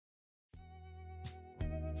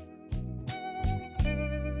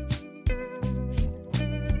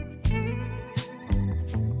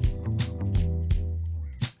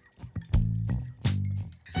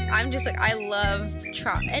I'm just like, I love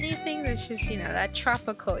anything that's just, you know, that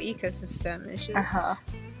tropical ecosystem is just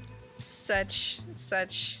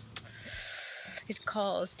such it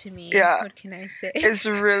calls to me. Yeah. What can I say? It's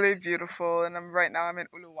really beautiful, and right now I'm in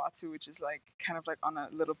Uluwatu, which is like kind of like on a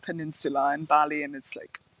little peninsula in Bali, and it's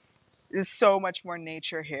like there's so much more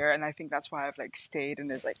nature here, and I think that's why I've like stayed. And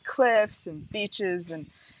there's like cliffs and beaches and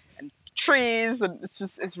trees, and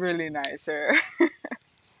it's really nice here.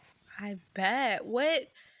 I bet.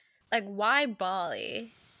 Why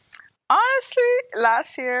Bali? Honestly,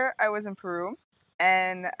 last year I was in Peru,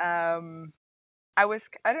 and I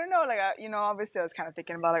don't know, like obviously I was kind of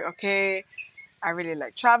thinking about like, okay, I really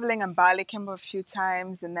like traveling, and Bali came up a few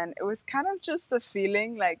times, and then it was kind of just a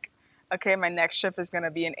feeling like, okay, my next trip is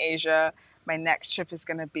gonna be in Asia. My next trip is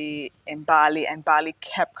gonna be in Bali, and Bali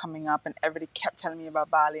kept coming up, and everybody kept telling me about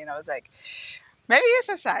Bali, and I was like, maybe it's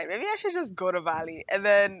a sign. Maybe I should just go to Bali, and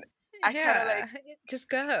then I kind of like just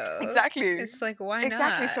go. exactly. It's like, why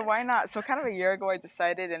Exactly. not? So why not? So kind of a year ago, I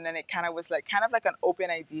decided, and then it kind of was like an open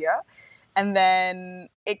idea, and then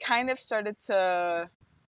it kind of started to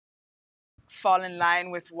fall in line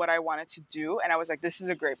with what I wanted to do, and I was like, this is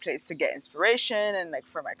a great place to get inspiration and like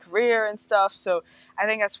for my career and stuff. So I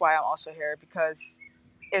think that's why I'm also here, because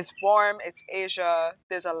it's warm, it's Asia,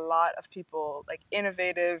 there's a lot of people, like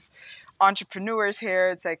innovative entrepreneurs here.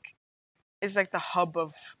 It's like the hub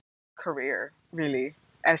of career, really,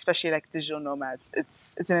 and especially like digital nomads.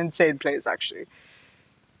 It's an insane place, actually.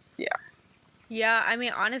 Yeah, I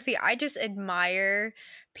mean, honestly, I just admire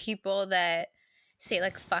people that say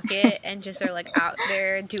like fuck it and just are like out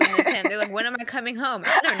there doing the thing. They're like, when am I coming home?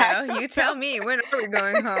 I don't know. You tell me. When are we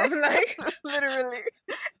going home? Like, literally,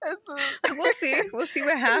 we'll see. We'll see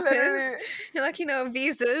what happens. Literally. You're like,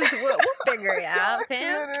 visas. We'll figure it out,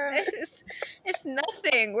 fam. It's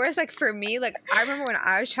nothing. Whereas like for me, like I remember when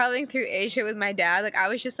I was traveling through Asia with my dad, like I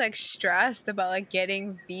was just like stressed about like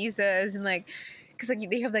getting visas and like. Because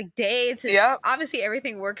like they have like dates and obviously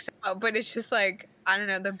everything works out, but it's just like, I don't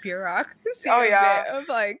know, the bureaucracy of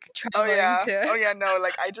like traveling no,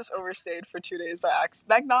 like I just overstayed for 2 days by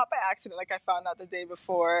accident. Like not by accident, like I found out the day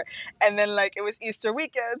before, and then like it was Easter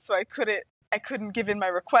weekend, so I couldn't give in my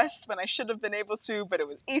request when I should have been able to, but it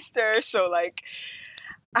was Easter, so like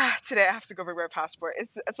today I have to go bring my passport.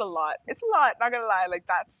 It's a lot, not gonna lie. Like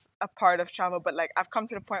that's a part of travel, but like I've come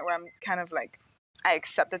to the point where I'm kind of like, I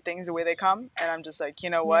accept the things the way they come, and I'm just like,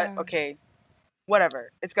 you know what? Okay,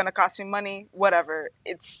 whatever. It's gonna cost me money. Whatever.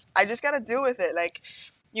 I just gotta deal with it. Like,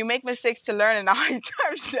 you make mistakes to learn, and I'm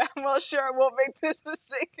damn well sure I won't make this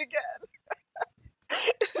mistake again.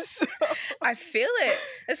 So. I feel it.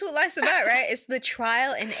 That's what life's about, right? It's the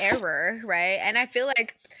trial and error, right? And I feel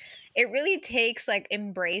like it really takes like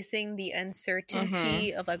embracing the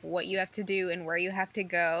uncertainty of like what you have to do and where you have to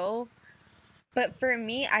go. But for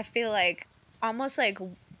me, I feel like almost like,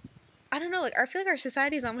 I don't know, like I feel like our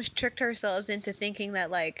society's almost tricked ourselves into thinking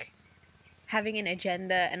that like having an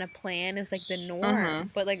agenda and a plan is like the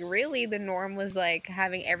norm, but like really the norm was like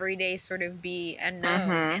having every day sort of be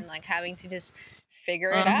unknown and like having to just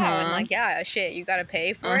figure it out, and like shit, you gotta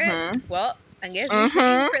pay for it. Well, I guess we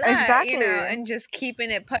paying for that, exactly. you know, and just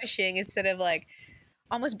keeping it pushing instead of like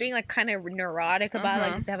almost being like kind of neurotic about like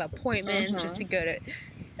you have to have appointments just to go to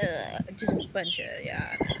just a bunch of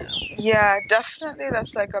I don't know. Yeah, definitely.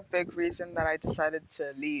 That's like a big reason that I decided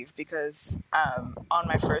to leave, because on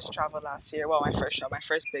my first travel last year, well, my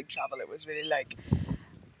first big travel, it was really like,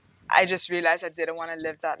 I just realized I didn't want to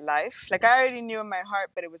live that life. Like I already knew in my heart,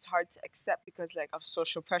 but it was hard to accept because like of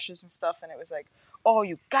social pressures and stuff. And it was like, oh,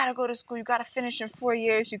 you gotta go to school, you gotta finish in 4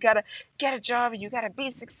 years, you gotta get a job, and you gotta be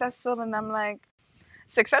successful. And I'm like,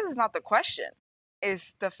 success is not the question.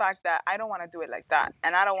 It's the fact that I don't want to do it like that,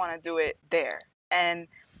 and I don't want to do it there. And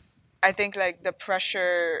I think like the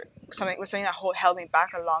pressure was something that held me back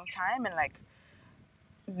a long time, and like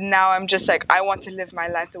now I'm just like, I want to live my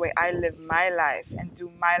life the way I live my life and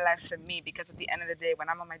do my life for me, because at the end of the day, when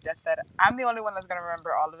I'm on my deathbed, I'm the only one that's going to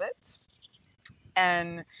remember all of it,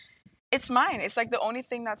 and it's mine. It's like the only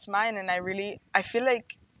thing that's mine, and I feel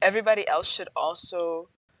like everybody else should also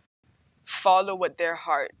follow what their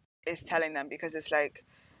heart is telling them, because it's like,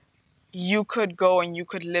 you could go and you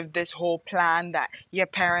could live this whole plan that your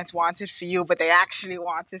parents wanted for you, but they actually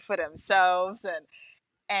wanted for themselves,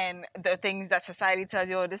 and the things that society tells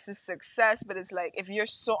you, oh, this is success. But it's like, if you're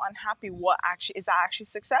so unhappy, what actually is that actually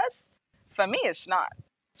success? For me, it's not.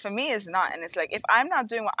 And it's like, if I'm not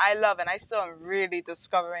doing what I love, and I still am really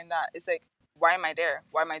discovering that, it's like, why am I there?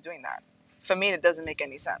 Why am I doing that? For me, it doesn't make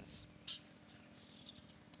any sense.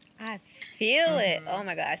 I feel it. Oh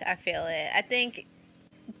my gosh, I feel it. I think,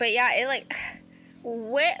 but yeah, it like,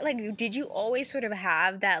 what, like, did you always sort of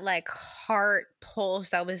have that like heart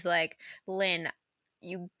pulse that was like, Lynn,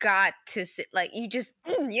 you got to sit, like, you just,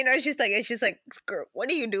 it's just like, "Skirt, what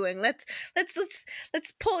are you doing? Let's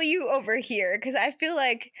pull you over here," because I feel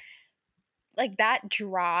like that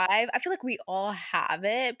drive, I feel like we all have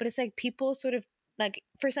it, but it's like people sort of, like,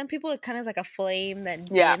 for some people it's kind of like a flame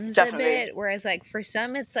that Yeah, dims a definitely. bit, whereas like for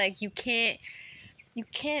some it's like you can't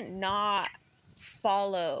not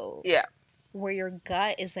follow Yeah. where your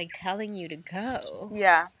gut is like telling you to go.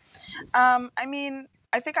 Yeah. I mean,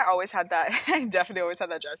 I think I always had that. I definitely always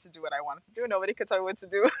had that drive to do what I wanted to do. Nobody could tell me what to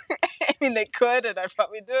do. I mean, they could, and I'd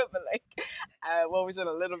probably do it, but like, I always had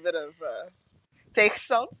a little bit of take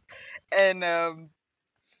salt. And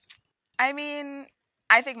I mean,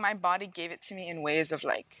 I think my body gave it to me in ways of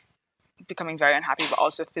like becoming very unhappy, but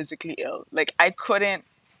also physically ill. Like, I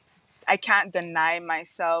can't deny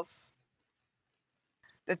myself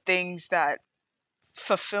the things that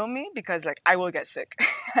fulfill me because like I will get sick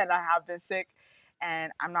and I have been sick,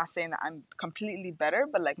 and I'm not saying that I'm completely better,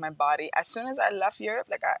 but like my body, as soon as I left Europe,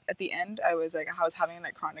 like at the end I was having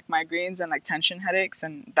like chronic migraines and like tension headaches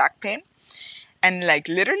and back pain, and like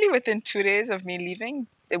literally within 2 days of me leaving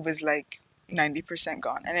it was like 90%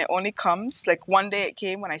 gone, and it only comes like one day it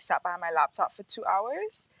came when I sat behind my laptop for 2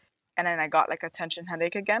 hours, and then I got like a tension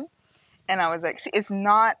headache again, and I was like, see, it's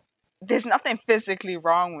not, there's nothing physically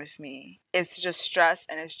wrong with me. It's just stress,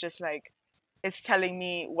 and it's just like, it's telling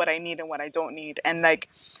me what I need and what I don't need. And like,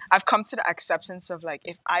 I've come to the acceptance of like,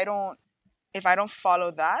 if I don't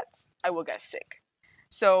follow that, I will get sick.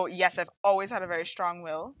 So yes, I've always had a very strong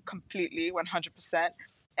will, completely, 100%.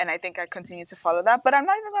 And I think I continue to follow that. But I'm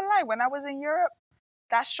not even gonna lie, when I was in Europe,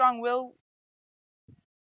 that strong will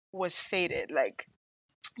was faded. Like,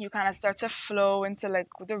 you kind of start to flow into like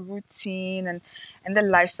the routine and the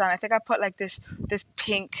lifestyle. I think I put like this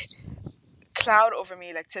pink cloud over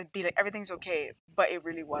me, like to be like everything's okay, but it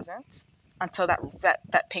really wasn't until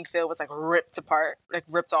that pink veil was like ripped apart, like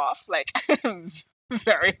ripped off, like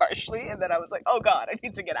very harshly, and then I was like, oh god, I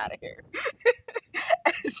need to get out of here.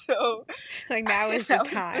 So Like, now is the that was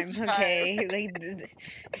the time, time. okay? Like,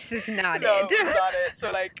 this is not No, it. it was not it.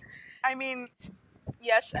 So like, I mean,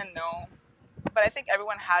 yes and no, but I think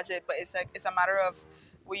everyone has it, but it's like it's a matter of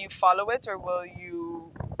will you follow it or will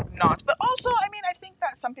you not. But also, I mean, I think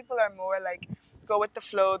that some people are more like go with the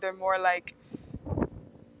flow. They're more like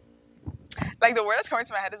the word that's coming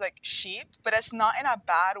to my head is like sheep, but it's not in a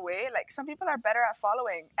bad way. Like some people are better at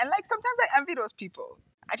following, and like sometimes I envy those people.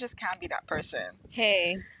 I just can't be that person.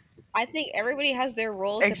 Hey, I think everybody has their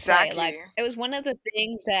role to play. Like, Exactly. it was one of the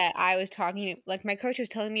things that I was talking, like, my coach was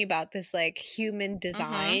telling me about this, like, human Mhm.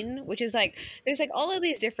 design, which is like, there's like all of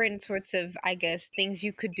these different sorts of, I guess, things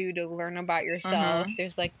you could do to learn about yourself. Mhm.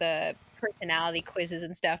 There's like the personality quizzes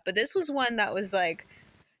and stuff, but this was one that was like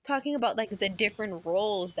talking about like the different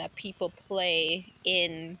roles that people play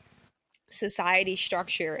in society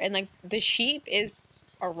structure. And like, the sheep is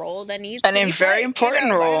a role that needs And to a be very played,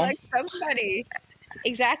 important by role. like somebody.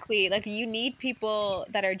 Exactly. Like, you need people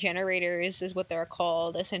that are generators, is what they're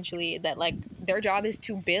called, essentially, that like their job is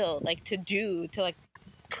to build, like to do, to like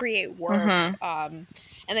create work. Mhm.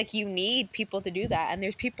 And like, you need people to do that. And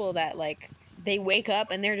there's people that like they wake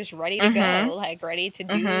up and they're just ready to Mhm. go, like ready to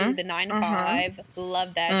do Mhm. the nine to Mhm. five,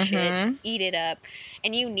 love that shit, Mhm. eat it up.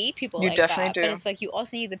 And you need people You like definitely that. But do. it's like you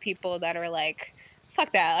also need the people that are like,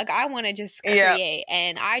 fuck that. Like, I want to just Yeah. create,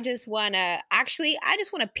 and I just want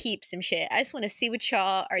to peep some shit. I just want to see what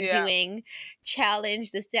y'all are Yeah. doing,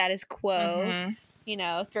 challenge the status quo,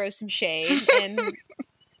 Mhm. throw some shade, and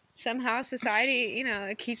somehow society,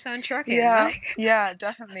 it keeps on trucking. Yeah. Like, Yeah.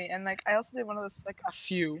 Definitely. And like, I also did one of those like a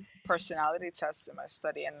few personality tests in my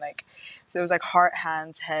study, and like, so it was like heart,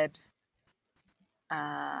 hands, head.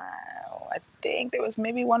 I think there was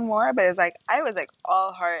maybe one more, but it was like I was like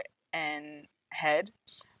all heart and head,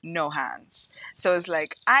 no hands. So it's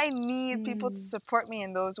like I need people to mm, support me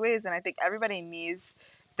in those ways, and I think everybody needs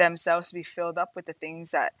themselves to be filled up with the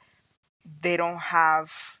things that they don't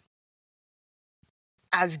have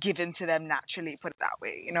as given to them naturally, put it that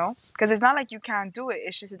way, you know, because it's not like you can't do it,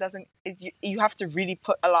 it's just it doesn't you have to really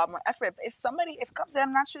put a lot more effort. But if it comes to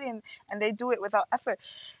them naturally, and they do it without effort,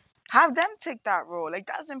 have them take that role. Like,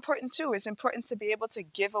 that's important too. It's important to be able to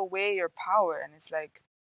give away your power, and it's like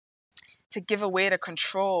to give away the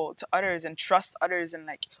control to others and trust others and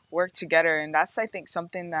like work together. And that's, I think,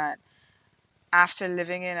 something that after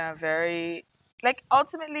living in a very like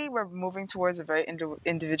ultimately we're moving towards a very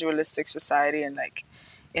individualistic society, and like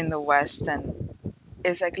in the West, and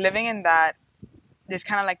it's like living in that there's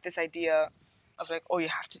kind of like this idea of like, oh, you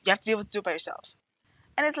have to be able to do it by yourself.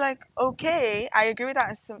 And it's like, okay, I agree with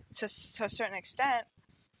that to a certain extent,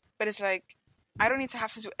 but it's like, I don't need to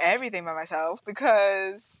have to do everything by myself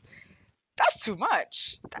because that's too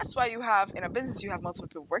much. That's why you have, in a business, you have multiple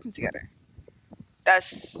people working together.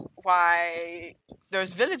 That's why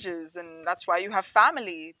there's villages, and that's why you have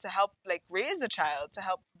family to help like raise a child, to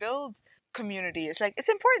help build community. It's like, it's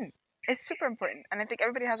important. It's super important. And I think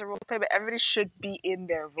everybody has a role to play, but everybody should be in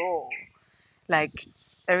their role. Like,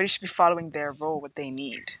 everybody should be following their role, what they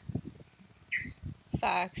need.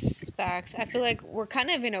 Facts, facts. I feel like we're kind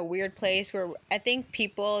of in a weird place where I think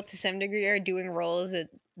people to some degree are doing roles that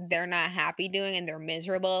they're not happy doing and they're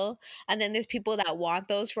miserable. And then there's people that want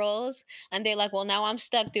those roles and they're like, well, now I'm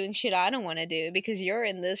stuck doing shit I don't want to do because you're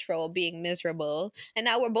in this role being miserable. And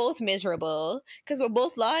now we're both miserable because we're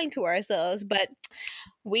both lying to ourselves. But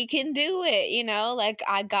we can do it, you know, like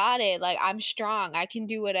I got it, like I'm strong, I can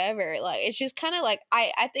do whatever. Like it's just kind of like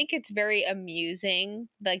I think it's very amusing,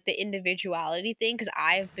 like the individuality thing, because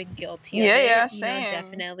I've been guilty of Yeah, yeah, it, you know, same.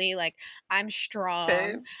 definitely. Like I'm strong,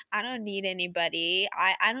 Same. I don't need anybody,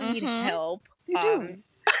 I don't need Mm-hmm. help. You do.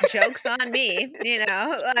 Joke's on me, you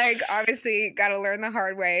know, like obviously gotta learn the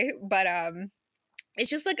hard way, but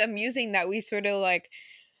it's just like amusing that we sort of like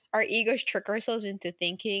our egos trick ourselves into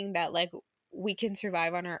thinking that like we can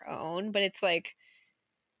survive on our own, but it's like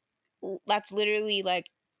that's literally like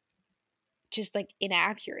just like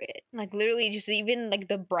inaccurate. Like literally just even like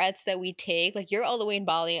the breaths that we take, like you're all the way in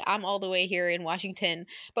Bali, I'm all the way here in Washington,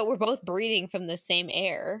 but we're both breathing from the same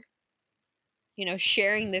air, you know,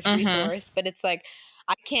 sharing this Mm-hmm. resource, but it's like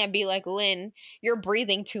I can't be like, Lynn, you're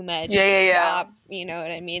breathing too Yeah, much. yeah, yeah. Stop. You know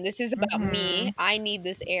what I mean? This is about Mm-hmm. me. I need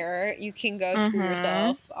this air. You can go screw Mm-hmm.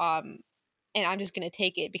 yourself. And I'm just gonna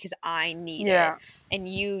take it because I need it. Yeah, And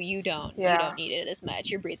you don't. You yeah. don't need it as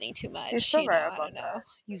much. You're breathing too You're much, so you know, right I don't about know. that.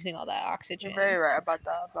 Using all that You're very oxygen. right about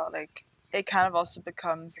that. About like, it kind of also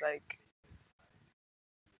becomes like,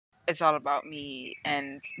 it's all about me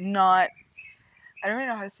and not, I don't really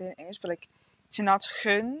know how to say it in English, but like, to not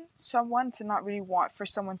hun someone, to not really want for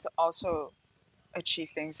someone to also achieve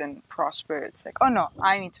things and prosper. It's like, oh no,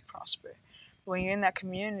 I need to prosper. When you're in that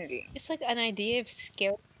community. It's like an idea of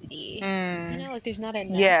scarcity. You Mm, know, like there's not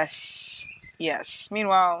enough. yes. Yes.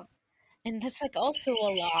 Meanwhile, And that's like also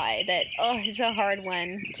a lie that it's a hard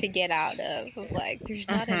one to get out of like there's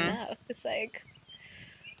not hmm enough. It's like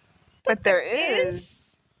but but there there is.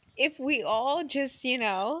 is. If we all just, you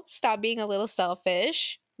know, stop being a little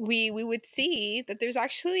selfish, we would see that there's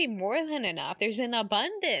actually more than enough. There's an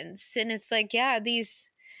abundance. And it's like, yeah, these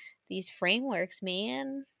frameworks,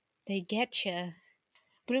 man, they get you.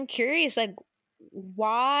 But I'm curious, like,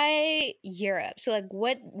 why Europe? So, like,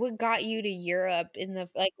 what got you to Europe in the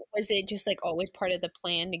like? Was it just like always part of the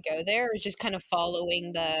plan to go there, or just kind of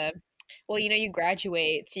following the? Well, you know, you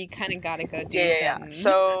graduate, so you kind of got to go Yeah, do yeah, yeah. something.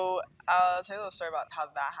 So I'll tell you a little story about how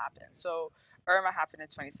that happened. So Irma happened in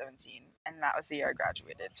 2017, and that was the year I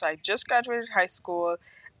graduated. So I just graduated high school.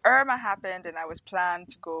 Irma happened, and I was planned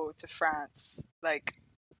to go to France like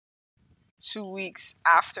 2 weeks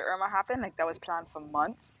after Irma happened. Like that was planned for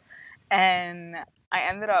months, and I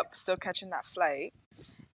ended up still catching that flight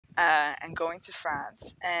and going to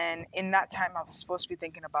France. And in that time, I was supposed to be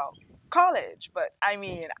thinking about college, but I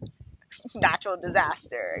mean, natural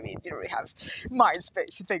disaster. I mean, you don't really have mind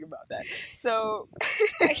space to think about that. So,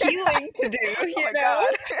 Got healing to do, oh you my know?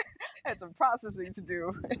 god, I had some processing to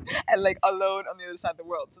do, and like alone on the other side of the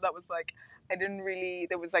world. So that was like, I didn't really.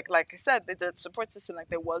 There was like I said, the support system. Like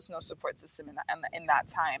there was no support system in that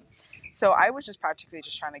time. So I was just practically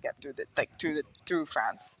just trying to get through through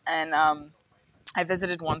France, and I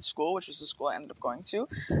visited one school, which was the school I ended up going to.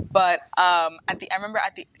 But I remember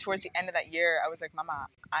towards the end of that year, I was like, Mama,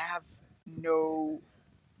 I have no.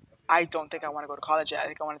 I don't think I want to go to college yet. I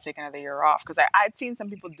think I want to take another year off because I'd seen some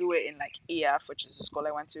people do it in like EF, which is the school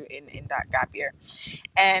I went to in that gap year.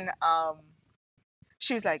 And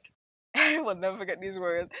she was like, I will never forget these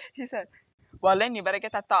words. She said, well, Lynn, you better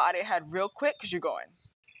get that thought out of your head real quick because you're going.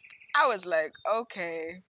 I was like,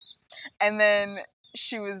 okay. And then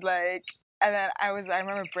she was like, and then I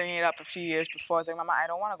remember bringing it up a few years before. I was like, Mama, I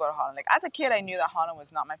don't want to go to Holland. Like, as a kid, I knew that Holland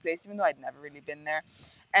was not my place, even though I'd never really been there.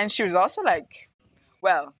 And she was also like,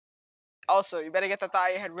 well, also, you better get that thought out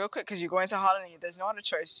of your head real quick because you're going to Holland and there's no other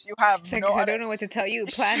choice. You have It's like, no I other. don't know what to tell you.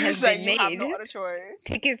 Plan She has was like, been you have made. no other choice.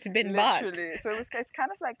 Tickets been bought. Literally. So it's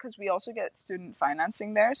kind of like, because we also get student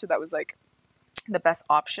financing there. So that was like the best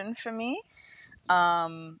option for me.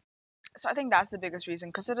 So I think that's the biggest reason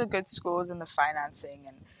because of the good schools and the financing,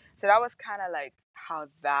 and so that was kind of like how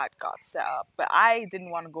that got set up. But I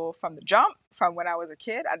didn't want to go from the jump. From when I was a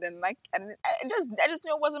kid, I didn't like, and I just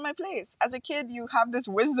knew it wasn't my place. As a kid, you have this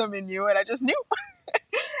wisdom in you, and I just knew.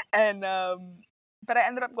 And but I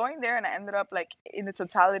ended up going there, and I ended up like in the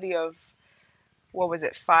totality of what was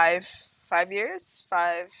it, 5 years,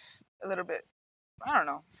 a little bit, I don't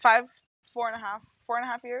know,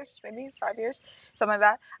 4.5 years, maybe 5 years, something like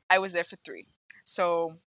that. I was there for 3.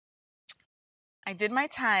 So I did my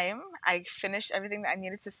time. I finished everything that I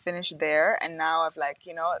needed to finish there, and now I've like,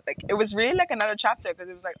 like it was really like another chapter, because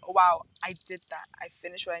it was like, oh, wow, I did that. I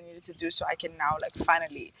finished what I needed to do, so I can now like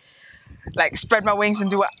finally like spread my wings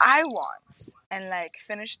and do what I want, and like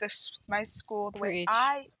finish my school the way Preach.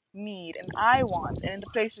 I need and I want, and in the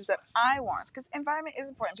places that I want. Because environment is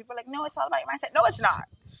important. People are like, no, it's all about your mindset. No, it's not.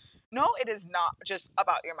 No, it is not just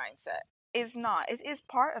about your mindset. It's not. It is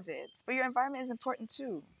part of it, but your environment is important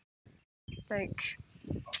too. Like,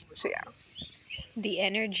 so yeah. The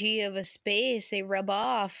energy of a space, they rub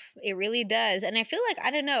off. It really does. And I feel like,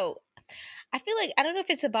 I don't know. I don't know if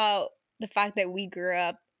it's about the fact that we grew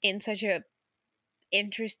up in such a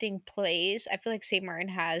interesting place. I feel like St. Martin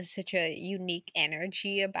has such a unique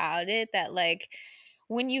energy about it that like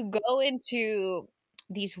when you go into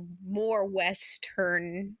these more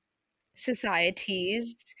Western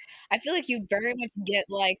societies, I feel like you very much get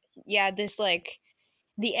like, yeah, this like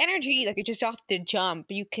the energy, like just off the jump,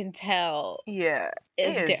 you can tell Yeah, it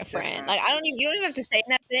is is different. different. Like you don't even have to say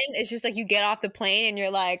nothing. It's just like you get off the plane and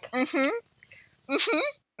you're like, Mm-hmm.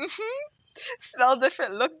 Mm-hmm. Mm-hmm. Smell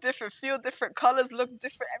different, look different, feel different, colors look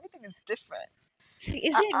different. Everything is different. it's like,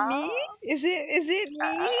 is it Uh-uh. me? Is it me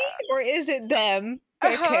Uh-uh. or is it them?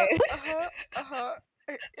 Uh-huh. Okay. Uh-huh. Uh-huh.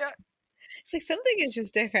 Yeah, It's like something is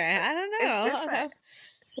just different. I don't it's know. different.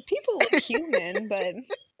 The people look human, but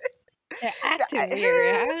they're Yeah, acting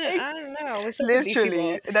weird. I it's don't know what's up with these people.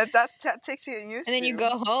 literally that takes you And used then you to.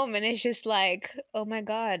 go home and it's just like, oh my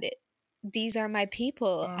god, these are my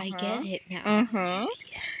people. I get Mm-hmm. it now. Mm-hmm.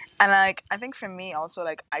 Yes. And like I think for me also,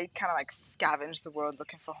 like I kind of like scavenge the world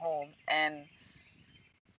looking for home, and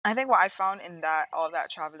I think what I found in that all that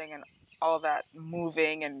traveling and all that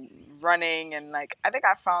moving and running, and like I think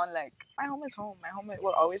I found like my home is home. My home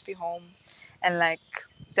will always be home, and like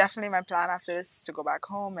definitely my plan after this is to go back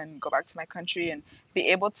home and go back to my country and be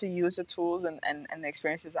able to use the tools and the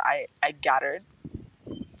experiences that I gathered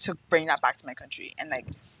to bring that back to my country, and like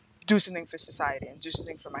do something for society and do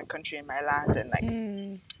something for my country and my land, and like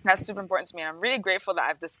Mm. that's super important to me, and I'm really grateful that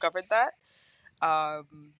I've discovered that.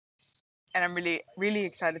 Um, and I'm really, really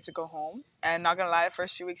excited to go home. And not gonna lie, the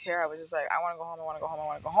first few weeks here, I was just like, I want to go home, I want to go home, I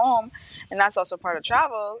want to go home. And that's also part of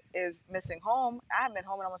travel is missing home. I haven't been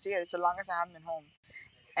home in almost a year. It's the longest I haven't been home,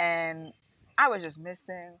 and I was just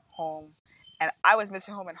missing home. And I was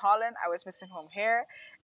missing home in Holland. I was missing home here.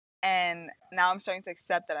 And now I'm starting to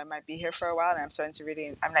accept that I might be here for a while, and I'm starting to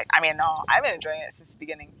really. I'm like, I mean, no, I've been enjoying it since the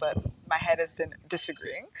beginning, but my head has been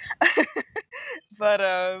disagreeing. But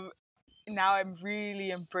now I'm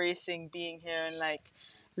really embracing being here and like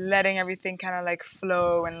letting everything kind of like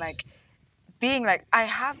flow, and like being like I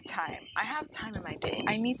have time. I have time in my day.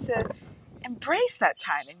 I need to embrace that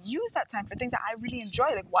time and use that time for things that I really enjoy,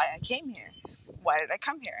 like why I came here. Why did I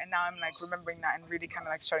come here? And now I'm like remembering that and really kind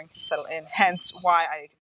of like starting to settle in. Hence why I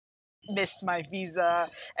missed my visa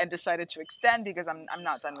and decided to extend, because I'm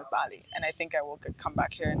not done with Bali, and I think I will come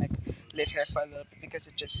back here and like live here for a little bit, because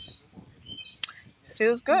it just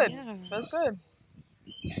feels good. Yeah. Feels good.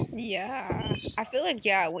 Yeah. I feel like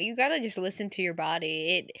yeah, well you gotta just listen to your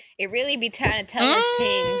body. It really be trying to tell us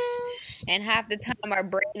things. Mm, And half the time our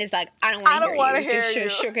brain is like, I don't wanna I hear don't want to you. Just hear you.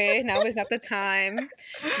 shush, okay? Now is not the time.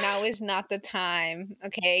 Now is not the time.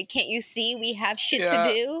 Okay. Can't you see we have shit to Yeah.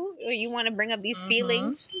 do? Or you wanna bring up these Mhm.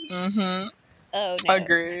 feelings? Mhm. Oh no.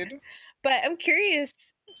 Agreed. But I'm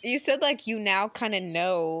curious, you said like you now kind of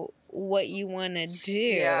know what you want to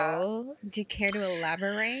Yeah. do. Do you care to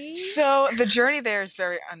elaborate? So the journey there is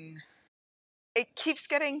very it keeps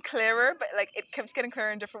getting clearer, but like it keeps getting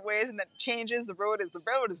clearer in different ways, and then it changes. The road is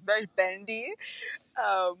very bendy.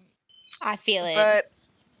 Um, I feel it. but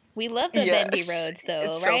We love the bendy yes, roads it's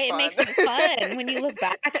though, so right? It fun. makes it fun. When you look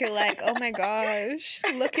back, you're like, "Oh my gosh,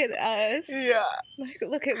 look at us. Yeah.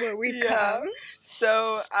 Look at where we've Yeah. come."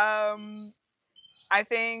 So I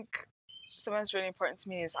think something that's really important to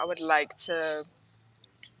me is I would like to.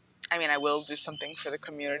 I mean, I will do something for the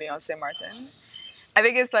community on St. Martin. I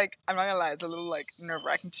think it's like, I'm not gonna lie, it's a little like nerve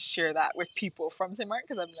wracking to share that with people from St. Martin,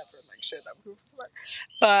 because I've never like shared that with people from St.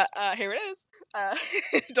 Martin. But here it is.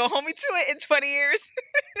 Don't hold me to it in 20 years.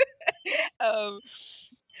 um,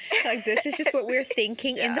 Like this is just what we're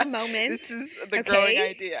thinking in yeah, the moment. this is the growing Okay?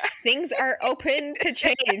 idea. Things are open to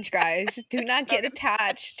change, guys. Do not Not get gonna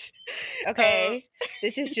attached. touch. Um, Okay?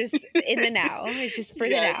 This is just in the now. It's just for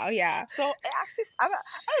the now. yes. Yeah. So it actually, I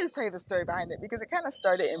just tell you the story behind it, because it kind of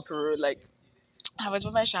started in Peru. Like I was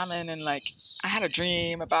with my shaman, and like I had a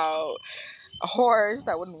dream about a horse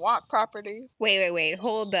that wouldn't walk properly. Wait.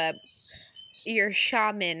 Hold up. Your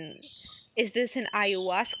shaman, is this an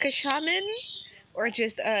ayahuasca shaman? Or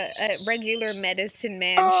just a regular medicine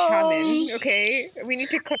man Um, shaman? Okay, we need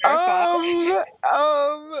to clarify. um,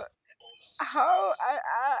 um, how I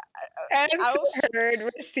Answer will say, heard,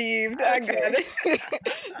 received. I got okay. it.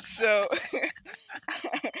 So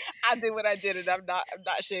I did what I did, and I'm not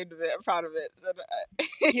ashamed of it. I'm proud of it. So,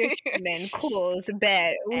 Your shaman, cool. It's a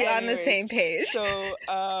bet. We on the anyways, same page. so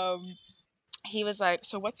he was like,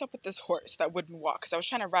 so what's up with this horse that wouldn't walk? Because I was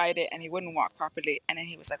trying to ride it and he wouldn't walk properly. And then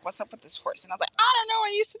he was like, what's up with this horse? And I was like, I don't know.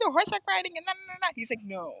 I used to do horseback riding and no. He's like,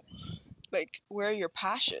 no. Like, where are your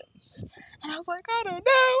passions? And I was like, I don't know.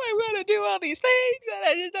 I want to do all these things and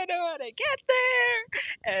I just don't know how to get there.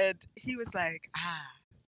 And he was like,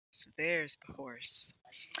 so there's the horse.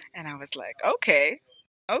 And I was like, okay.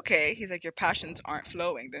 He's like, your passions aren't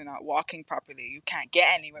flowing. They're not walking properly. You can't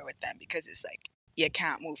get anywhere with them because it's like, you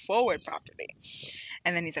can't move forward properly.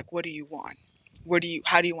 And then he's like, what do you want?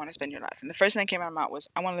 How do you want to spend your life? And the first thing that came out of my mouth was,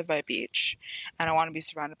 I want to live by a beach, and I want to be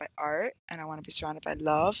surrounded by art, and I want to be surrounded by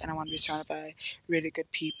love, and I want to be surrounded by really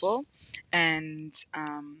good people, and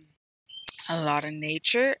a lot of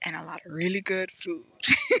nature, and a lot of really good food.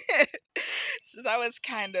 So that was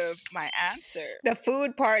kind of my answer. The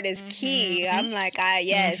food part is key. I'm like,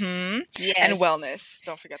 yes. And wellness.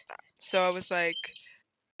 Don't forget that. So I was like,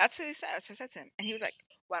 that's what he said. So I said to him, and he was like,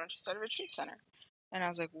 why don't you start a retreat center? And I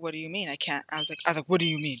was like, what do you mean? I can't. I was like, what do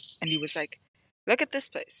you mean? And he was like, look at this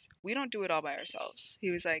place. We don't do it all by ourselves. He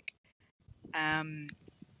was like, I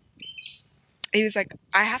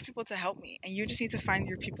have people to help me, and you just need to find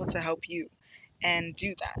your people to help you and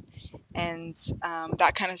do that. And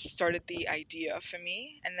that kind of started the idea for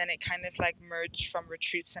me. And then it kind of like merged from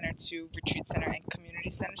retreat center to retreat center and community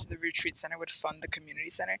center. So the retreat center would fund the community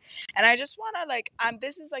center. And I just want to like,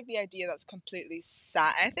 this is like the idea that's completely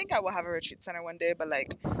sad. I think I will have a retreat center one day, but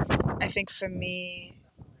like, I think for me,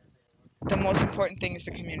 the most important thing is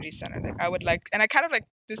the community center. Like I would like, and I kind of like,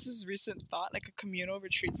 this is recent thought, like a communal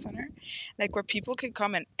retreat center, like where people can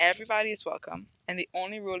come and everybody is welcome. And the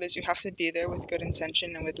only rule is you have to be there with good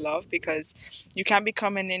intention and with love, because you can't be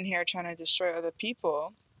coming in here trying to destroy other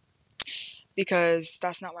people, because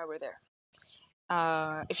that's not why we're there.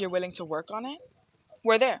 If you're willing to work on it,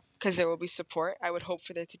 we're there, because there will be support. I would hope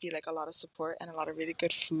for there to be like a lot of support and a lot of really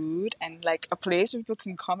good food, and like a place where people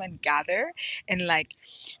can come and gather and like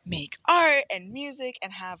make art and music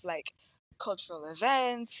and have like cultural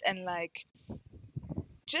events, and like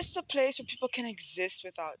just a place where people can exist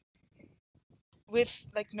with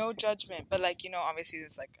like no judgment. But like, obviously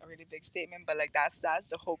it's like a really big statement, but like that's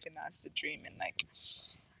the hope and that's the dream. And like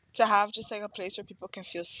to have just like a place where people can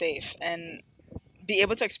feel safe and be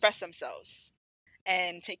able to express themselves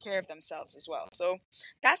and take care of themselves as well. So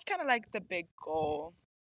that's kind of like the big goal.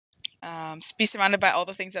 Be surrounded by all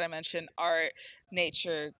the things that I mentioned: art,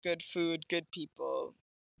 nature, good food, good people,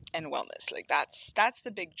 and wellness. Like that's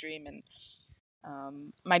the big dream. And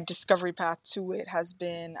my discovery path to it has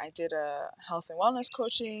been, I did a health and wellness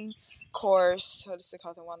coaching course, holistic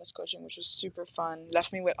health and wellness coaching, which was super fun.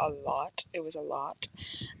 Left me with a lot. It was a lot.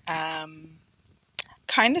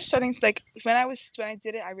 Kind of starting, like when I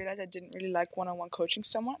did it, I realized I didn't really like one-on-one coaching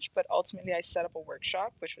so much, but ultimately I set up a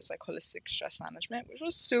workshop which was like holistic stress management, which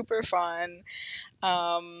was super fun.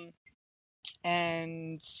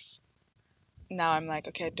 And now I'm like,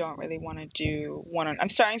 okay, I don't really want to do I'm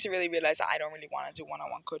starting to really realize that I don't really want to do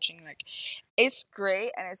one-on-one coaching. Like it's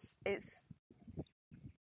great, and it's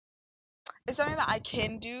something that I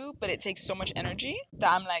can do, but it takes so much energy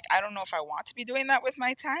that I'm like, I don't know if I want to be doing that with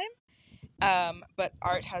my time. But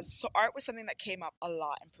art was something that came up a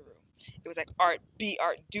lot in Peru. It was like art, be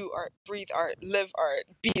art, do art, breathe art, live art,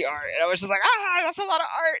 be art. And I was just like, that's a lot of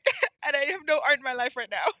art. And I have no art in my life right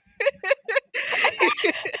now.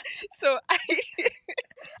 So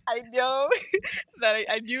I know that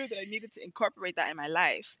I knew that I needed to incorporate that in my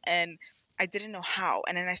life. And I didn't know how.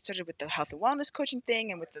 And then I started with the health and wellness coaching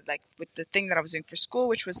thing, and with the thing that I was doing for school,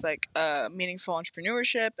 which was like meaningful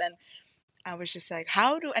entrepreneurship. And I was just like,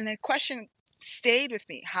 and the question stayed with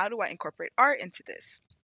me, how do I incorporate art into this?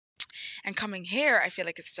 And coming here, I feel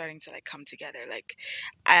like it's starting to like come together. Like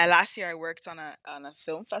last year I worked on a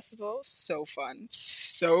film festival. So fun.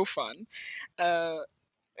 It was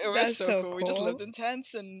That's so cool. We just lived in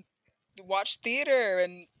tents and watched theater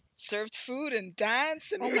and served food and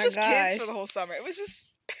danced, and we were just kids for the whole summer. It was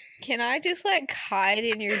just... Can I just like hide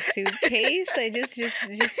in your suitcase? I just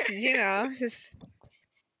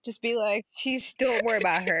Just be like, she's, don't worry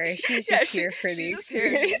about her. She's Yeah, just here for the she's just here.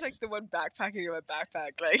 She's just experience. like the one backpacking in my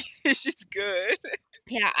backpack. Like she's good.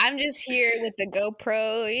 Yeah, I'm just here with the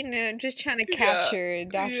GoPro, just trying to Yeah, capture,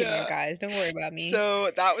 document, yeah. guys. Don't worry about me.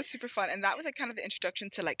 So that was super fun, and that was like kind of the introduction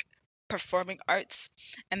to like performing arts.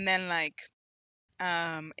 And then like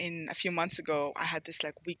in a few months ago, I had this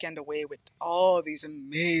like weekend away with all these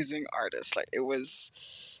amazing artists. Like it was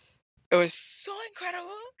so incredible.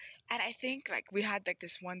 And I think like we had like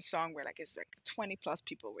this one song where like it's like 20 plus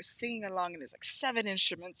people were singing along, and there's like 7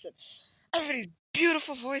 instruments and everybody's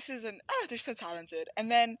beautiful voices, and oh, they're so talented.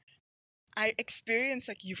 And then I experienced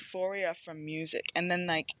like euphoria from music, and then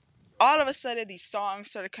like all of a sudden these songs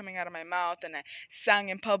started coming out of my mouth, and I sang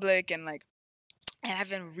in public, and like, and I've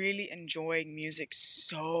been really enjoying music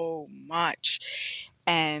so much.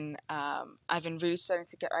 And I've been really starting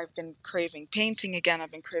to get, I've been craving painting again,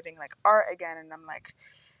 I've been craving like art again, and I'm like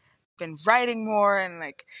been writing more, and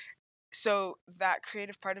like, so that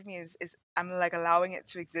creative part of me is I'm like allowing it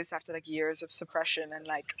to exist after like years of suppression. And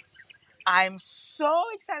like I'm so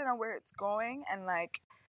excited on where it's going. And like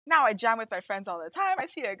now I jam with my friends all the time. I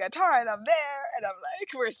see a guitar and I'm there, and I'm like,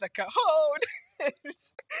 where's the cajon?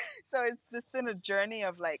 So it's just been a journey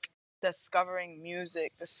of like discovering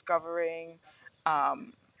music, discovering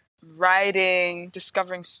um, writing,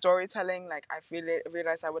 discovering storytelling. Like I've really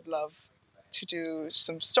realized I would love to do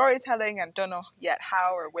some storytelling, and don't know yet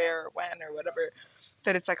how or where or when or whatever.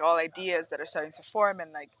 But it's like all ideas that are starting to form,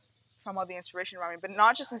 and like from all the inspiration around me, but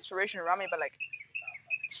not just inspiration around me, but like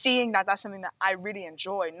seeing that that's something that I really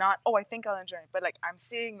enjoy. Not, oh, I think I'll enjoy it, but like I'm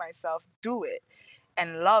seeing myself do it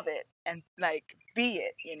and love it and like be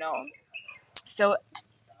it. So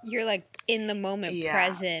You're like in the moment, yeah,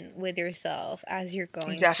 present with yourself as you're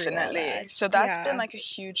going through all definitely. that. So that's been Yeah. like a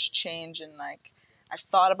huge change. And like I've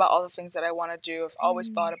thought about all the things that I want to do. I've always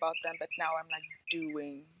thought Mm. about them, but now I'm like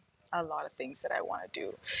doing a lot of things that I want to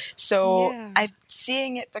do. So Yeah. I'm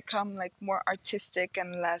seeing it become like more artistic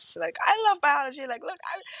and less like, I love biology. Like, look,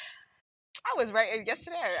 I was writing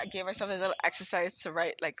yesterday. I gave myself a little exercise to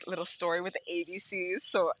write like little story with the ABCs.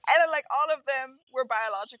 So, and then like all of them were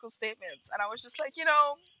biological statements. And I was just like,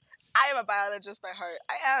 I am a biologist by heart.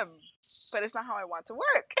 I am, but it's not how I want to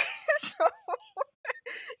work. So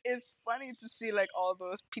it's funny to see like all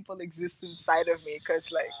those people exist inside of me,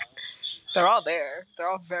 because like they're all there. They're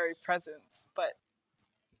all very present. But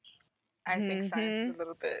I think science is a Hmm.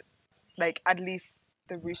 little bit like, at least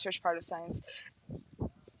the research part of science,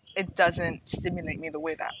 it doesn't stimulate me the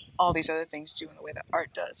way that all these other things do, and the way that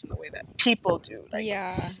art does, and the way that people do. Like,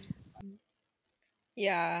 Yeah.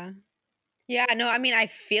 Yeah. Yeah, no, I mean, I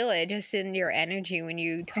feel it just in your energy when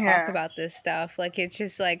you talk yeah. about this stuff. Like, it's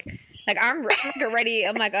just like I'm like already,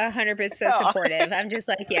 I'm like 100% Oh. supportive. I'm just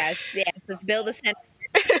like, yes, yes, let's build a center,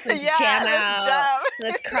 let's Yeah, jam let's out, jam.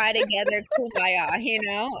 let's cry together, kumbaya.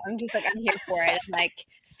 I'm just like, I'm here for it. I'm like,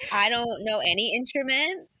 I don't know any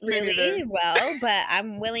instrument Me neither. really well, but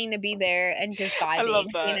I'm willing to be there and just I vibing,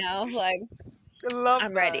 love that. like I love I'm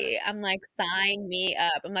that. ready. I'm like, sign me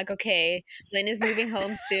up. I'm like, okay, Lynn is moving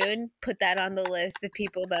home soon. Put that on the list of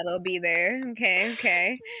people that'll be there. Okay,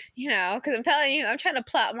 okay. Because I'm telling you, I'm trying to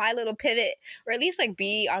plot my little pivot, or at least like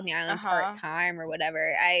be on the Uh island part huh. time or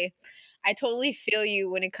whatever. I totally feel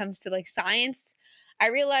you when it comes to like science. I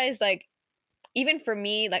realize like even for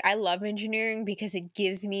me, like I love engineering because it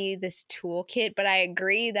gives me this toolkit, but I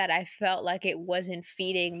agree that I felt like it wasn't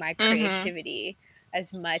feeding my Mhm. creativity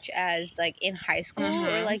as much as like in high school,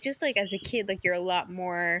 or Mhm. like just like as a kid, like you're a lot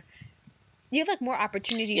more, you have like more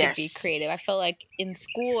opportunity to be Yes. creative. I felt like in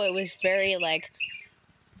school it was very like,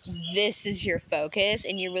 this is your focus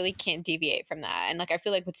and you really can't deviate from that. And like I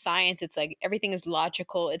feel like with science it's like everything is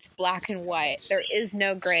logical, it's black and white, there is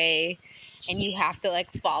no gray, and you have to like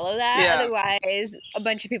follow that, Yeah. otherwise a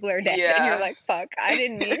bunch of people are dead and you're Yeah. like, fuck, I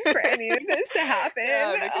didn't mean for any of this to happen.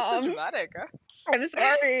 Yeah. Make it so dramatic. Huh? I'm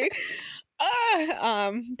sorry.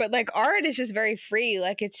 But like art is just very free.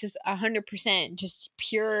 Like it's just 100% just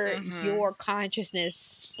pure Mhm. your consciousness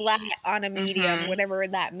splat on a medium, Mhm. whatever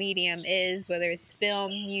that medium is, whether it's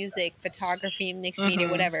film, music, photography, mixed media,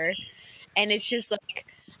 Mhm. whatever. And it's just like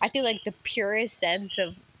I feel like the purest sense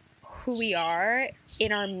of who we are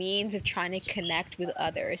in our means of trying to connect with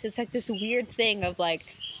others. It's like this weird thing of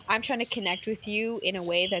like I'm trying to connect with you in a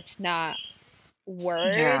way that's not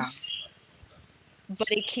Yeah. words, but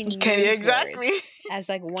it can Can you use exactly? words as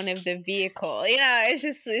like one of the vehicle. It's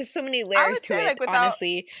just there's so many I layers would to say like it, without,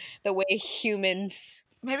 honestly, the way humans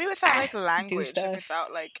maybe without like do language, like stuff.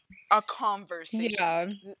 without like a conversation, like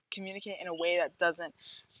Yeah. communicate in a way that doesn't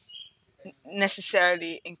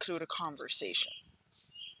necessarily include a conversation.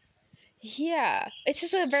 Yeah, it's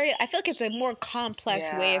just a very, I feel like it's a more complex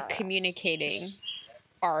way of Yeah. communicating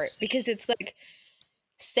art, because it's like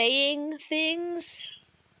saying things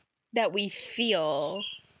that we feel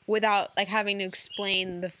without like having to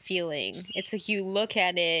explain the feeling. It's like you look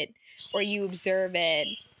at it or you observe it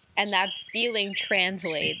and that feeling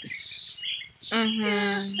translates. Yeah,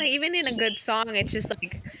 Mhm. like even in a good song, it's just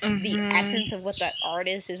like the Mhm. essence of what that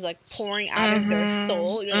artist is like pouring out of their Mhm.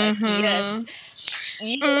 soul. You're like, yes, Mhm.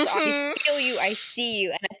 yes, I Mhm. feel you, I see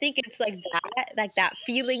you. And I think it's like that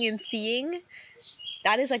feeling and seeing,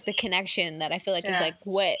 that is like the connection that I feel like is Yeah. like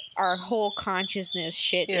what our whole consciousness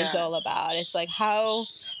shit is Yeah. all about. It's like how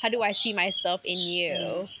do I see myself in Mm.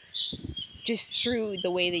 you just through the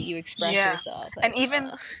way that you express Yeah. yourself. And Like,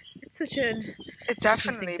 even it's such an it interesting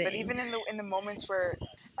definitely, but thing. even in the moments where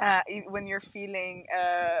when you're feeling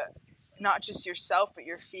not just yourself, but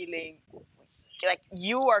you're feeling like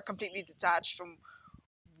you are completely detached from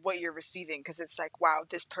what you're receiving, because it's like, wow,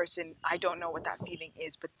 this person, I don't know what that feeling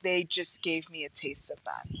is, but they just gave me a taste of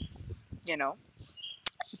that, you know.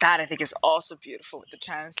 That I think is also beautiful with the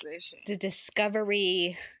translation. The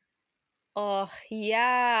discovery. Oh,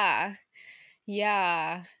 yeah.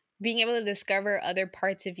 Yeah. Being able to discover other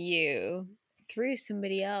parts of you through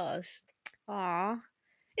somebody else. Aw.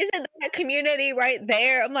 Isn't that community right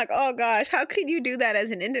there? I'm like, oh gosh, how could you do that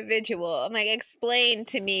as an individual? I'm like, explain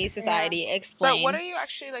to me, Yeah. society, But what explain. are you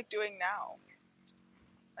actually like doing now?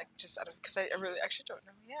 Like just out of, because I really actually don't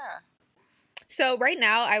know. Yeah. So right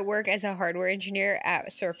now I work as a hardware engineer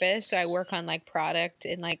at Surface. So I work on like product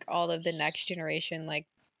and like all of the next generation like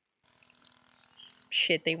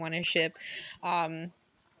shit they want to ship. Um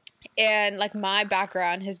and like my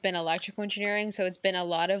background has been electrical engineering, so it's been a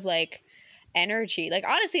lot of like energy. Like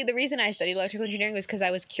honestly, the reason I studied electrical engineering was because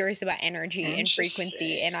I was curious about energy and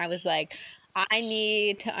frequency, and Interesting. I was like, I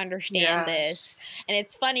need to understand Yeah. this. And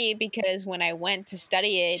it's funny because when I went to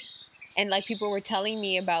study it and like people were telling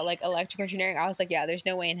me about like electrical engineering, I was like, yeah, there's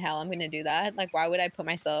no way in hell I'm gonna do that. Like, why would I put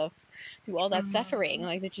myself through all that suffering? Mm-hmm.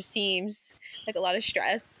 Like, it just seems like a lot of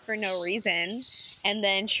stress for no reason. And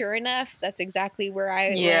then sure enough, that's exactly where I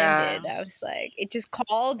Yeah. landed. I was like, it just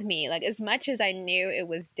called me. Like, as much as I knew it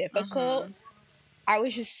was difficult, Mm-hmm. I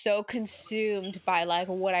was just so consumed by like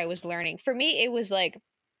what I was learning. For me, it was like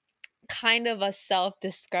kind of a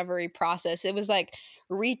self-discovery process. It was like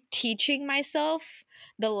reteaching myself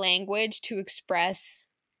the language to express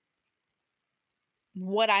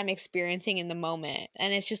what I'm experiencing in the moment.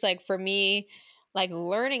 And it's just like for me, like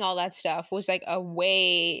learning all that stuff was like a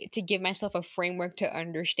way to give myself a framework to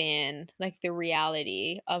understand like the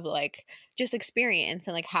reality of like just experience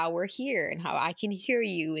and like how we're here and how I can hear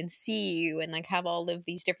you and see you and like have all of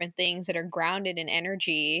these different things that are grounded in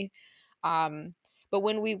energy. But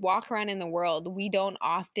when we walk around in the world, we don't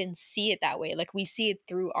often see it that way. Like we see it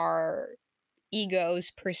through our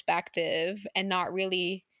ego's perspective and not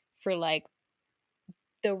really for like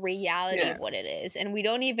the reality Yeah. of what it is. And we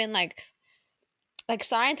don't even like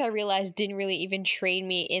science, I realized, didn't really even train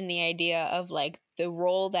me in the idea of like the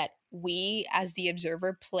role that we as the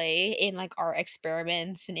observer play in like our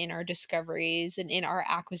experiments and in our discoveries and in our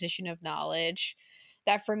acquisition of knowledge.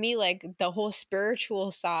 That for me, like the whole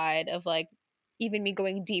spiritual side of like even me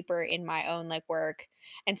going deeper in my own like work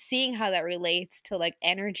and seeing how that relates to like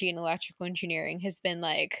energy and electrical engineering has been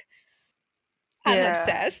like, I'm Yeah.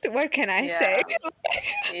 obsessed. What can I say?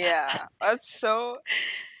 Yeah. Yeah. That's so,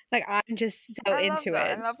 Like I'm just so I love into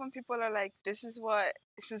that. I it. love when people are like, this is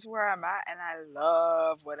where I'm at, and I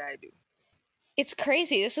love what I do. It's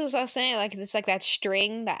crazy. This was what I was saying. Like it's like that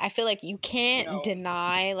string that I feel like you can't No.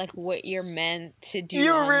 deny like what you're meant to do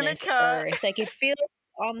You on really this can't. earth. Like it feels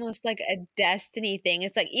almost like a destiny thing.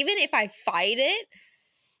 It's like even if I fight it,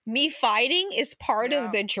 me fighting is part of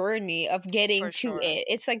Yeah, the journey of getting for to sure. it.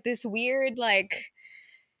 It's like this weird like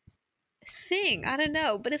thing. I don't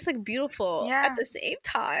know, but it's like beautiful at Yeah. the same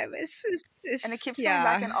time. And it It's keeps coming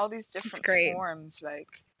back yeah. in all these It's different great. forms. Like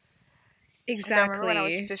I remember when I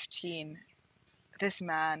was Exactly. 15, this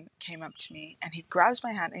man came up to me and he grabs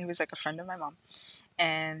my hand, and he was like a friend of my mom,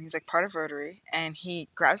 and he's like part of Rotary, and he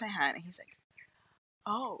grabs my hand and he's like,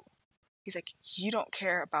 "Oh," he's like, "You don't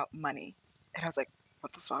care about money." And I was like,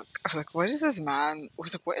 what the fuck? I was like, what is this man? I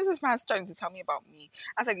was like, what is this man starting to tell me about me?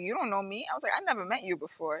 I was like, you don't know me. I was like, I never met you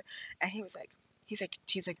before. And he was like, he's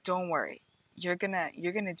like, don't worry. You're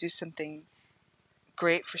gonna do something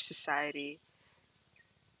great for society,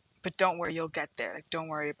 but don't worry, you'll get there. Like, don't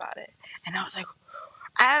worry about it. And I was like,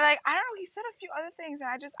 I don't know. He said a few other things, and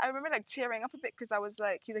I remember like tearing up a bit because I was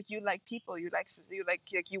like, he's like, you like people, you want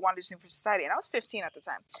to do something for society, and I was 15 at the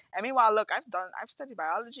time. And meanwhile, look, I've studied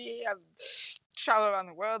biology, I've traveled around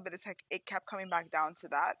the world, but it's like it kept coming back down to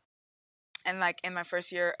that. And like in my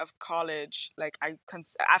first year of college, like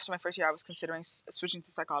after my first year, I was considering switching to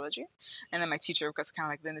psychology, and then my teacher was kind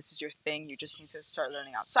of like, "Then this is your thing. You just need to start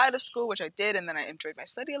learning outside of school," which I did, and then I enjoyed my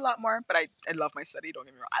study a lot more. But I love my study. Don't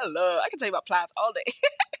get me wrong. I can tell you about plants all day.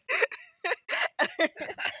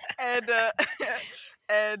 and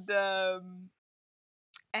and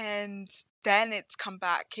and then it's came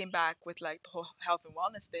back with like the whole health and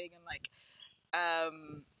wellness thing, and like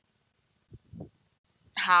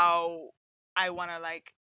how I want to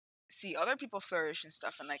like see other people flourish and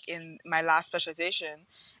stuff. And like in my last specialization,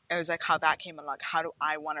 it was like how that came along. How do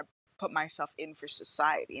I want to put myself in for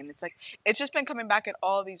society? And it's like it's just been coming back in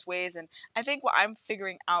all these ways. And I think what I'm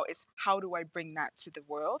figuring out is how do I bring that to the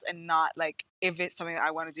world, and not like if it's something that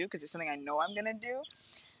I want to do because it's something I know I'm gonna do.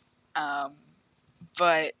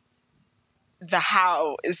 But the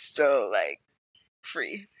how is still like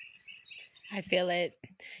free. I feel it.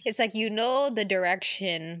 It's like you know the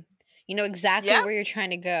direction. You know exactly Yeah. where you're trying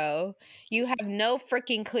to go. You have no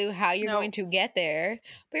freaking clue how you're No. going to get there.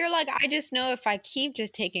 But you're like, I just know if I keep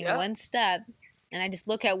just taking Yeah. one step and I just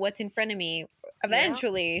look at what's in front of me,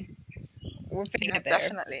 eventually we're finna Yeah, get there.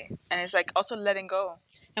 definitely. And it's like also letting go.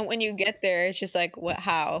 And when you get there, it's just like, what?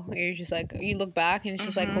 How? You're just like, you look back and it's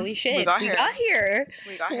just like, holy shit, we got here.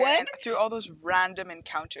 We got here, What? and through all those random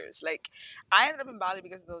encounters. Like, I ended up in Bali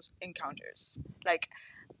because of those encounters. Like,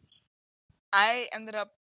 I ended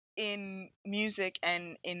up in music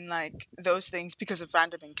and in like those things because of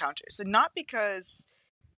random encounters, and not because.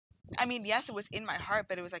 I mean, yes, it was in my heart,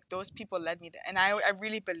 but it was like those people led me there, and I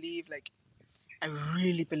really believe like. I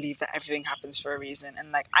really believe that everything happens for a reason.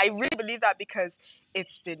 And like, I really believe that because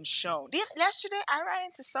it's been shown. Yesterday, I ran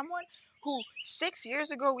into someone who 6 years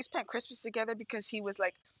ago, we spent Christmas together because he was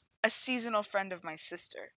like a seasonal friend of my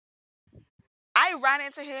sister. I ran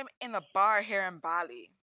into him in the bar here in Bali.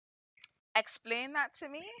 Explain that to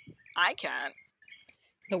me? I can't.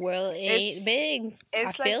 The world ain't big.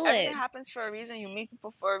 It's I feel like everything it. happens for a reason. You meet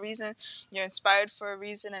people for a reason. You're inspired for a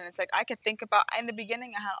reason. And it's like I could think about in the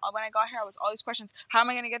beginning. When I got here, I was all these questions. How am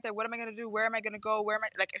I going to get there? What am I going to do? Where am I going to go? Where am I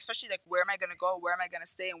like especially like where am I going to go? Where am I going to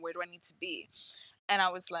stay? And where do I need to be? And I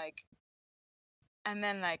was like, and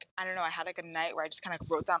then like I don't know. I had like a night where I just kind of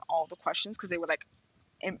wrote down all the questions because they were like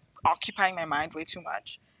occupying my mind way too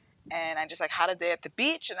much. And I just like had a day at the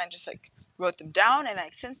beach, and I just like wrote them down. And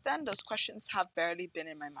like since then, those questions have barely been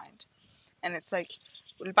in my mind. And it's like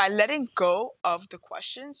by letting go of the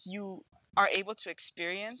questions, you are able to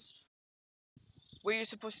experience where you're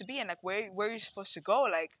supposed to be and like where you're supposed to go.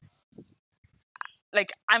 Like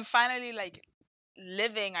I'm finally like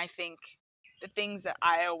living, I think, the things that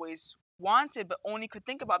I always wanted but only could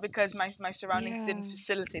think about because my surroundings didn't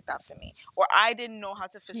facilitate that for me, or I didn't know how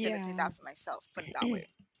to facilitate that for myself. Put it that way.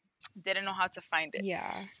 Didn't know how to find it.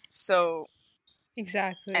 Yeah. So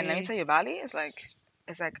exactly. And let me tell you, Bali is like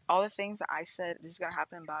all the things that I said this is gonna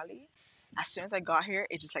happen in Bali. As soon as I got here,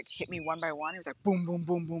 it just like hit me one by one. It was like boom, boom,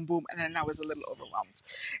 boom, boom, boom, and then I was a little overwhelmed.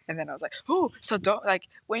 And then I was like, oh, so don't like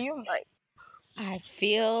when you like. I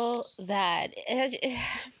feel that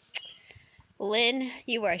Lynn,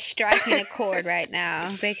 you are striking a chord right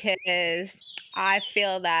now because I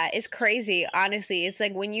feel that it's crazy. Honestly, it's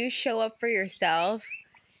like when you show up for yourself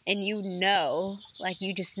and you know, like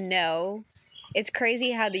you just know. It's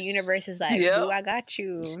crazy how the universe is like, Yep. boo, I got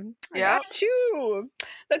you. I Yep. got you.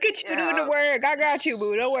 Look at you doing the work. I got you,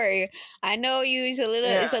 boo. Don't worry. I know you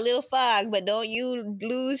it's a little fog, but don't you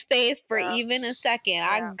lose faith for even a second.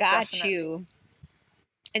 I got definitely. you.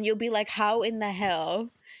 And you'll be like, how in the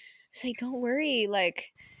hell? It's like, don't worry.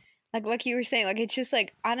 Like you were saying, like it's just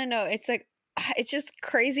like, I don't know. It's like it's just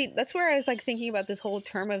crazy. That's where I was like thinking about this whole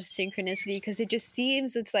term of synchronicity, because it just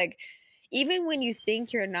seems it's like even when you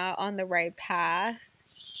think you're not on the right path,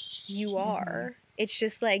 you are. It's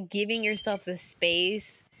just like giving yourself the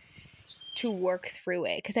space to work through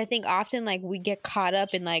it, because I think often like we get caught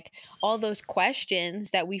up in like all those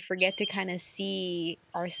questions that we forget to kind of see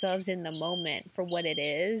ourselves in the moment for what it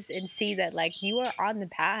is and see that like you are on the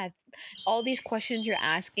path. All these questions you're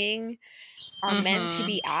asking are meant to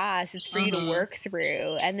be asked. It's for you to work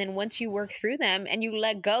through. And then once you work through them and you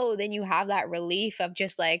let go, then you have that relief of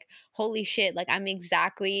just like, holy shit, like I'm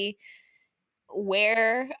exactly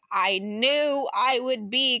where I knew I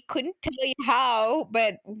would be. Couldn't tell you how,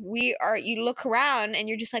 but you look around and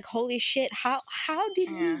you're just like, holy shit, how did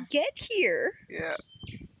we get here?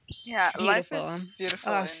 Yeah, beautiful. life is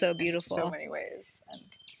beautiful. Oh, so beautiful. In so many ways.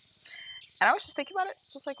 And I was just thinking about it,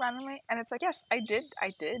 just like randomly, and it's like, yes, I did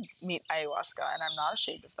meet ayahuasca, and I'm not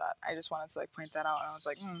ashamed of that. I just wanted to like point that out, and I was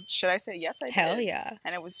like, should I say yes, I Hell did, yeah.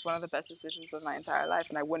 and it was one of the best decisions of my entire life,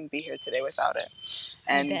 and I wouldn't be here today without it.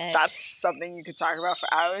 I And bet. that's something you could talk about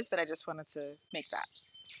for hours, but I just wanted to make that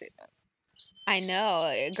statement. I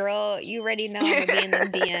know, girl. You already know I'm gonna be in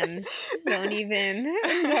them DMs. Don't even.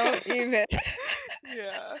 Don't even.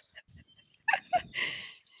 Yeah.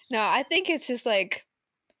 No, I think it's just like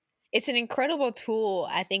it's an incredible tool.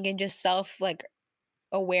 I think in just self like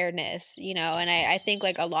awareness, you know, and I think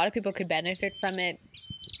like a lot of people could benefit from it.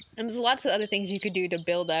 And there's lots of other things you could do to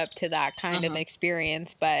build up to that kind of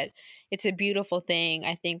experience, but it's a beautiful thing,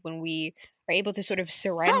 I think, when we are able to sort of Yeah.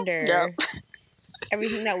 surrender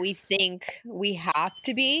everything that we think we have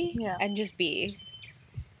to be Yeah. and just be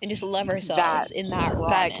and just love That, ourselves in that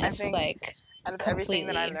like, I rawness, think like out of everything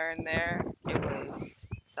that I completely. learned there, it was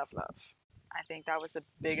self-love. I think that was the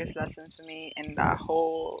biggest lesson for me in that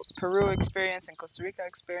whole Peru experience and Costa Rica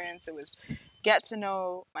experience. It was get to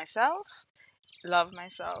know myself, love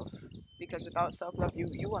myself, because without self-love,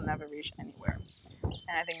 you will never reach anywhere.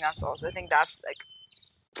 And I think that's also, I think that's like,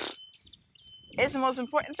 it's the most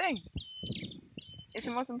important thing. It's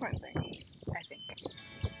the most important thing.